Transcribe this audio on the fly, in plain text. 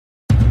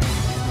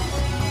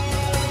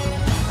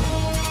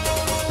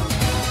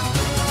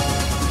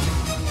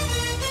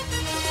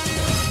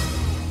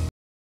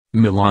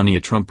Melania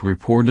Trump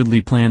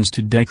reportedly plans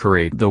to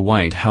decorate the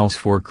White House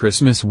for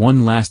Christmas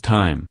one last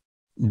time,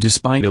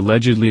 despite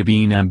allegedly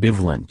being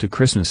ambivalent to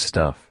Christmas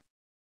stuff.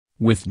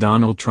 With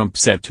Donald Trump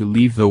set to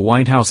leave the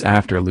White House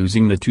after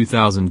losing the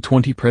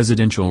 2020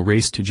 presidential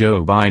race to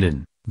Joe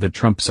Biden, the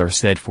Trumps are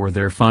set for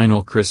their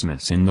final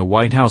Christmas in the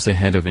White House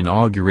ahead of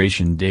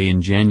Inauguration Day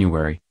in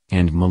January,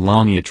 and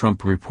Melania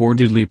Trump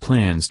reportedly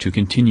plans to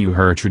continue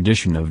her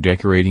tradition of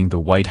decorating the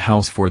White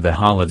House for the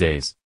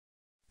holidays.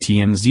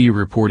 TMZ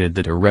reported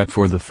that a rep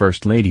for the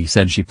First Lady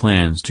said she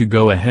plans to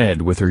go ahead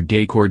with her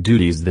decor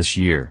duties this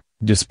year,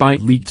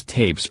 despite leaked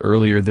tapes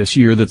earlier this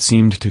year that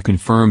seemed to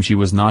confirm she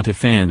was not a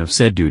fan of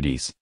said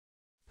duties.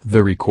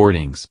 The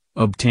recordings,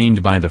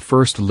 obtained by the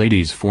First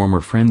Lady's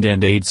former friend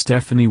and aide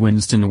Stephanie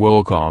Winston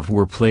Wolkoff,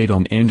 were played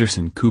on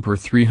Anderson Cooper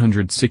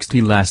 360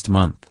 last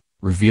month,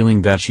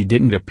 revealing that she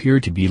didn't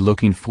appear to be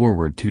looking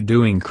forward to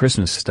doing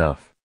Christmas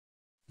stuff.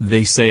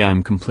 "They say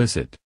I'm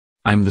complicit.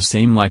 I'm the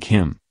same like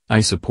him. I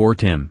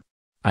support him.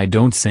 I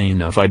don't say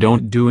enough, I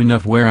don't do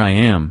enough where I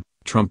am,"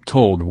 Trump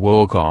told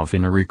Wolkoff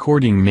in a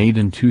recording made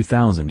in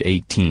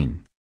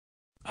 2018.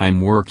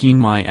 "I'm working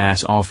my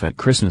ass off at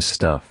Christmas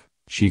stuff,"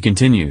 she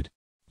continued.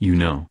 "You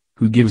know,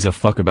 who gives a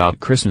fuck about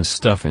Christmas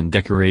stuff and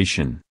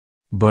decoration?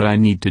 But I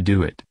need to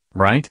do it,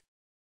 right?"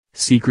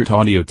 Secret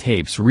audio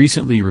tapes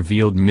recently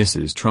revealed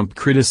Mrs. Trump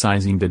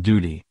criticizing the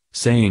duty,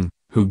 saying,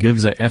 "Who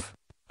gives a f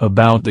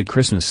about the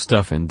Christmas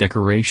stuff and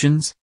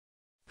decorations?"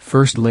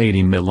 First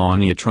Lady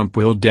Melania Trump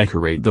will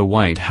decorate the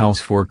White House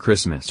for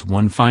Christmas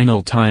one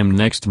final time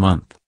next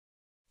month.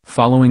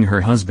 Following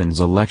her husband's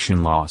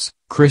election loss,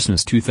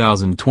 Christmas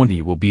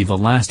 2020 will be the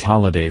last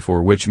holiday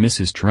for which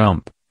Mrs.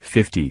 Trump,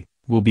 50,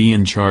 will be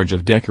in charge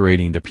of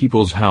decorating the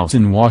People's House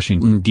in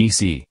Washington,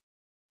 D.C.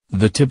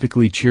 The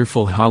typically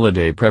cheerful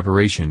holiday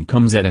preparation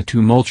comes at a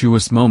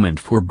tumultuous moment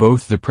for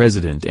both the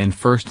President and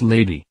First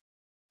Lady.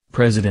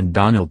 President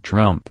Donald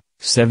Trump,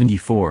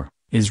 74,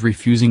 is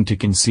refusing to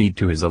concede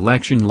to his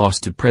election loss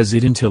to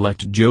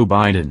President-elect Joe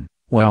Biden,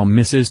 while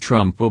Mrs.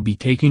 Trump will be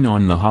taking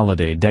on the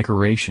holiday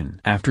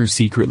decoration after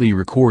secretly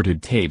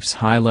recorded tapes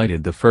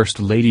highlighted the First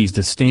Lady's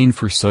disdain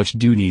for such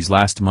duties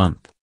last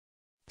month.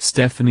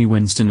 Stephanie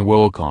Winston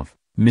Wolkoff,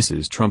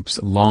 Mrs.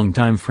 Trump's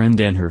longtime friend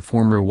and her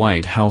former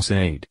White House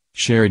aide,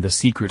 shared the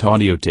secret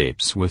audio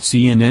tapes with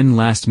CNN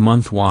last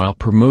month while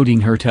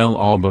promoting her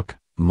tell-all book,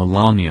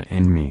 Melania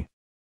and Me.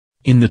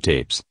 In the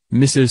tapes,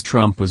 Mrs.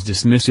 Trump was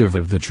dismissive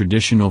of the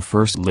traditional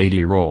First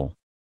Lady role.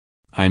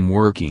 "I'm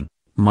working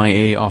my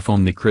A off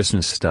on the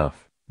Christmas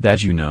stuff,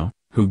 that you know,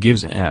 who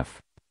gives a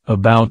f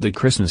about the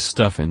Christmas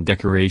stuff and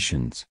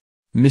decorations,"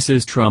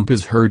 Mrs. Trump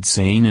is heard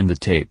saying in the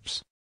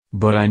tapes.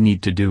 "But I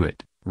need to do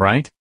it,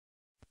 right?"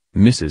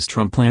 Mrs.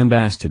 Trump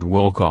lambasted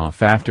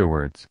Wolkoff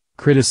afterwards,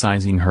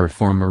 criticizing her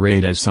former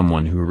aide as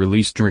someone who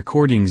released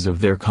recordings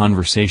of their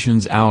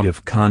conversations out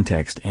of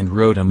context and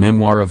wrote a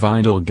memoir of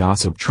idle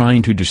gossip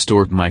trying to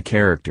distort my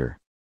character.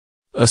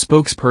 A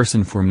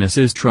spokesperson for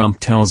Mrs. Trump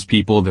tells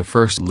people the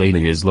First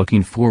Lady is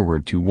looking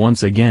forward to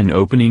once again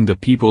opening the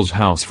People's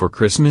House for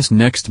Christmas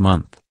next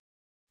month.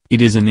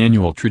 "It is an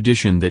annual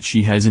tradition that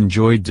she has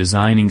enjoyed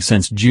designing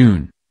since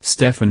June,"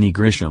 Stephanie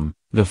Grisham,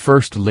 the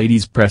First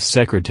Lady's press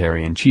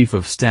secretary and chief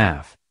of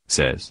staff,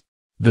 says.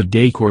 "The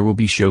decor will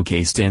be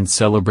showcased and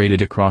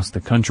celebrated across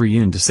the country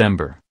in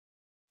December."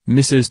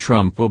 Mrs.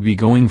 Trump will be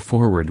going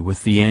forward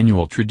with the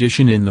annual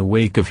tradition in the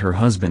wake of her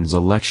husband's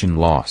election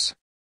loss.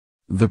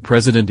 The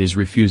president is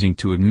refusing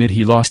to admit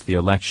he lost the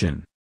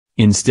election.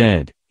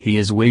 Instead, he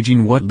is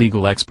waging what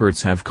legal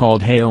experts have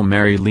called Hail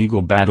Mary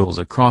legal battles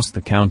across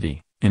the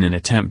county, in an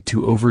attempt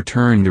to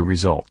overturn the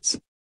results.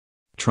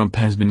 Trump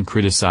has been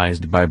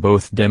criticized by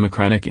both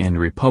Democratic and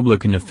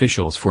Republican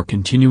officials for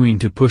continuing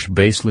to push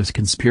baseless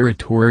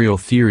conspiratorial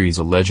theories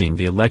alleging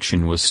the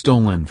election was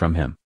stolen from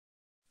him.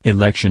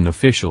 Election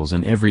officials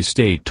in every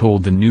state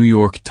told the New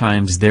York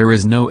Times there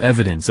is no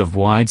evidence of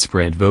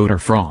widespread voter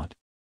fraud.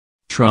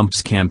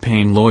 Trump's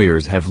campaign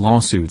lawyers have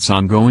lawsuits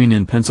ongoing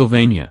in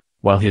Pennsylvania,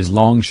 while his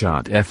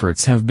long-shot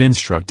efforts have been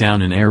struck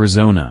down in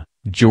Arizona,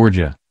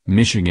 Georgia,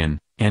 Michigan,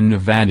 and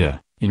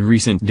Nevada, in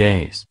recent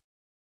days.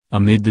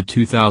 Amid the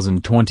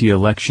 2020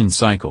 election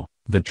cycle,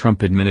 the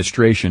Trump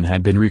administration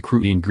had been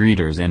recruiting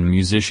greeters and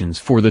musicians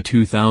for the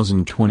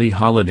 2020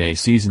 holiday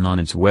season on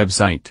its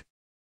website.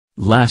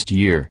 Last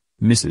year,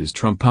 Mrs.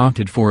 Trump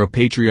opted for a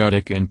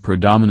patriotic and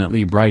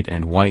predominantly bright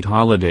and white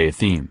holiday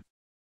theme.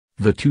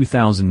 The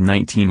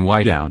 2019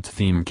 whiteout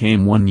theme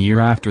came 1 year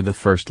after the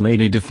First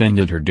Lady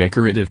defended her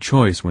decorative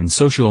choice when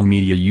social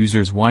media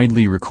users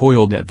widely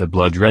recoiled at the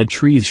blood-red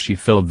trees she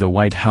filled the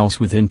White House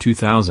with in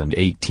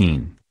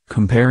 2018.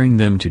 Comparing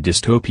them to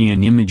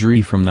dystopian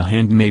imagery from The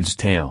Handmaid's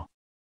Tale.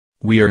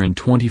 "We are in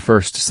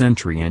 21st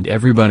century and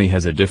everybody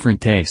has a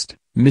different taste,"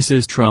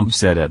 Mrs. Trump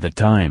said at the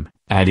time,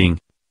 adding,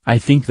 "I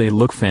think they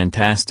look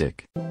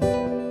fantastic."